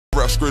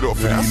rap straight up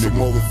for these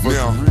niggas.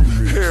 Now,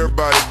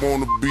 everybody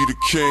wanna be the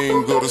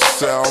king of the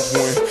South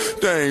when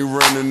they ain't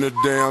running the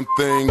damn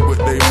thing but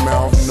they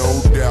mouth, no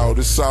doubt.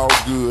 It's all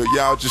good,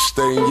 y'all just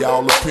stay in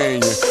y'all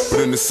opinion. But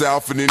in the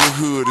South and in the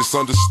hood, it's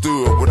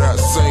understood without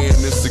saying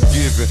it's a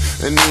given.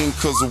 And it ain't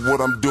cause of what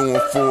I'm doing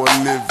for a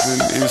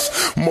living,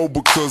 it's more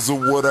because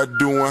of what I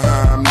do and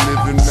how I'm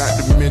living. Not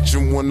to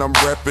mention when I'm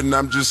rapping,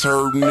 I'm just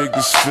hurting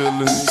niggas'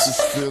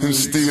 feelings and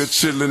still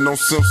chilling on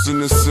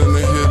Simpson and Center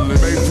Hilling.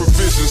 Made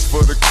provisions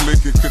for the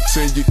clique and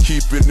continue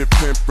keeping it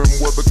pimping.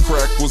 Whether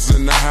crack was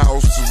in the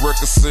house, the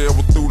record sale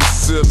through the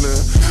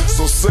ceiling.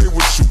 So say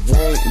what you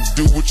want and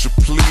do what you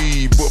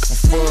please, but for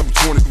fun,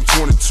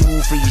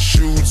 2022 from your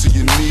shoe to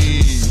your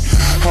knee.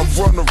 I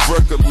run a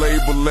record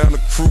label and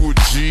a crew of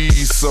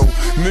G's, so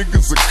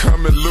niggas will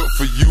come and look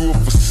for you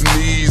if a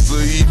sneeze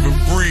or even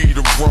breathe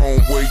the wrong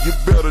way. You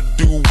better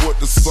do what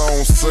the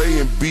song say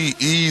and be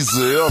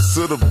easy, else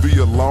it'll be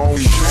a long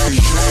day.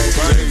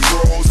 Bank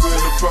rolls in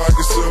the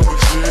pockets of my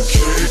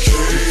jeans.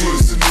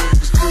 Pussy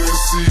niggas couldn't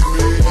see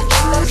me in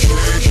your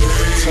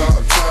dreams. Top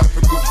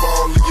topic of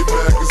all of your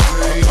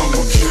magazines. I'm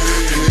a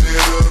kid,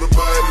 head of the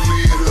body,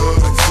 leader of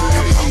the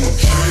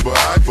team. But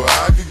I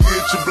can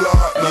get you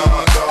blocked,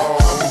 nah,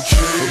 dawg.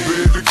 A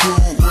bit the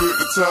coupe with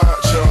the top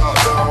chop,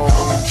 dawg.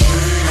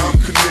 I'm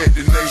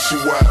connected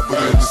nationwide,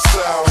 but in the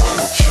South,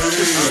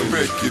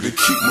 disrespect you to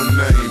keep my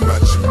name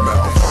out your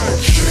mouth.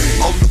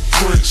 I'm the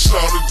prince,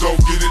 shawty,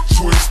 don't get it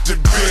twisted.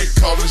 Been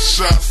calling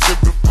shots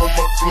simply for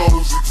my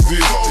flows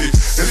existed.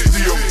 And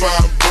still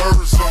 5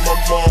 birds on my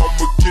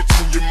mama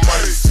kitchen. You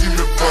might see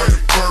me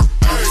burning purple.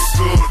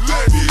 Soul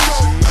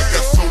division, I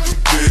got soldier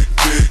dead.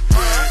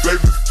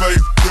 Baby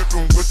face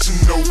gripping, what you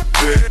know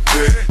that.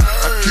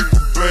 I keep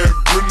a bad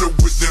window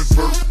with that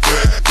verse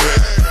back.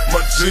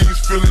 My jeans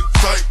feeling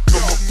tight,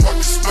 cause my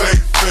pockets stay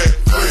fat.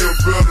 Player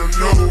better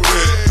know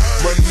that.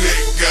 My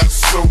neck got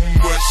so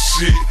much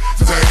shit.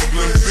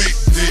 Dangling big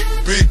dick,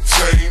 big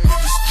chain.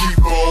 Just keep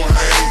on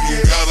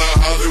hanging. Got a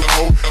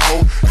Hollywood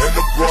hoe and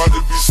the broad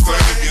to be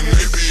singing.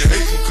 They be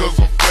hating cause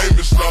I'm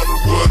famous, not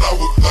what I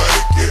was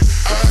thinking.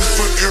 This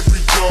for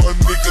every young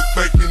nigga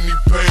thinking he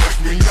passed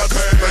me. I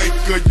just think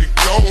of you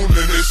gone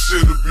and this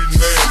shit'll be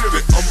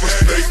nasty. I'ma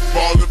stay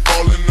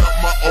ballin' out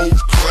my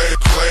old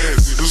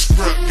classes. The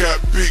scrap got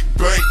big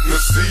bank,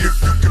 let's see if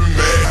you can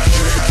match.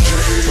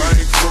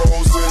 Bank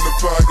rolls in the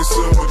pockets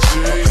of my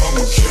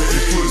jeans.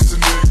 You pussy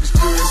niggas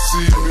couldn't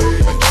see me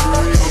in your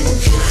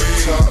dreams.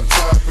 Top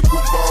topic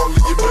of all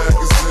of your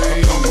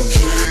magazines. I'm a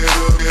kid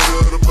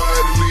of the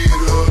body,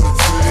 leader of the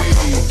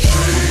team.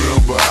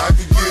 Remember, I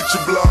can get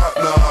you blocked,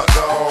 nah,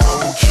 dawg.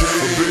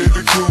 A bit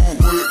the coupe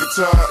with the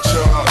top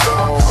chop,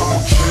 dawg.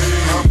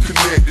 I'm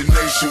connected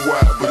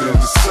nationwide, but in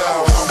the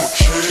South,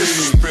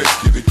 disrespect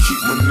you to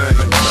keep my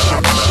name out.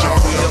 I'm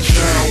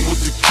down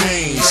with the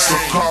kings, so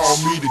call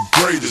me the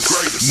greatest.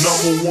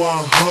 #1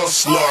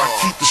 hustler, I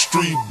keep the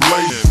street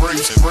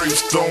blazing.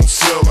 Grapes don't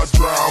sell, I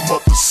dry them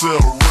up and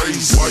sell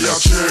raisins. While y'all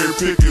cherry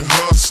picking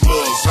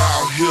hustlers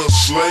out here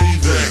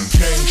slaving.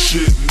 King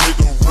shit,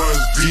 nigga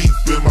runs deep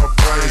in my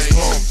veins.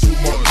 Pump through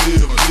my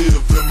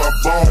live in my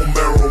bone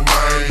marrow,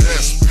 man.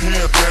 That's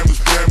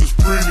damage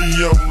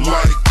premium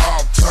like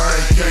all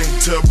time. Can't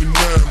tell me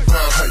nothing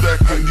about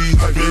stacking these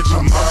bitches.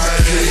 I'm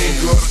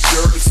king of the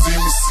dirt, see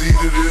me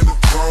seated in the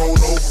throne.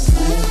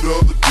 Overruled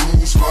other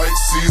dudes like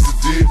Caesar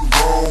did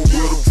wrong.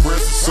 With a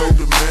presence so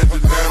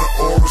demanding and an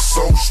aura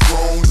so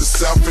strong. The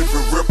South ain't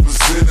been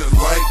represented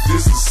like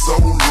this in so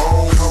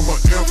long. I'm an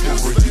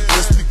emperor, you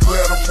best be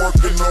glad I'm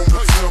working on the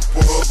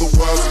temple.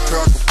 Otherwise I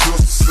cock a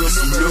pistol, send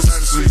some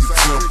missiles to your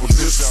temple.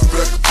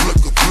 Disrespect,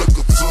 flicker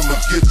till I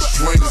get you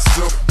drained and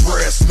simple.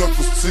 Brass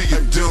knuckles to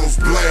your dentals,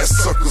 blast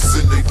suckers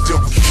in they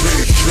dimple.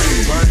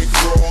 Bank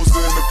rolls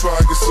in the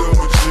pockets of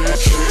my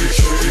jeans.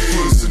 You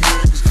pussy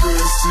niggas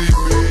couldn't see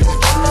me in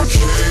your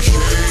dreams.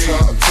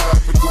 Top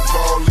topic of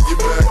all of your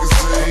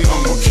magazines.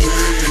 I'm a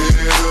kid,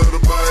 head of the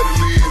body,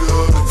 leader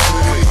of the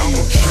team.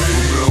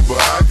 Remember,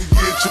 I can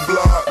get you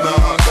blocked,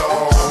 nah,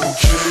 dawg.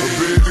 A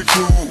bit the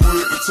coupe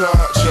with the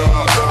top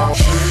chop, dawg.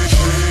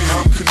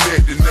 I'm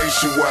connected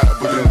nationwide,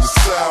 but in the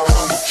South,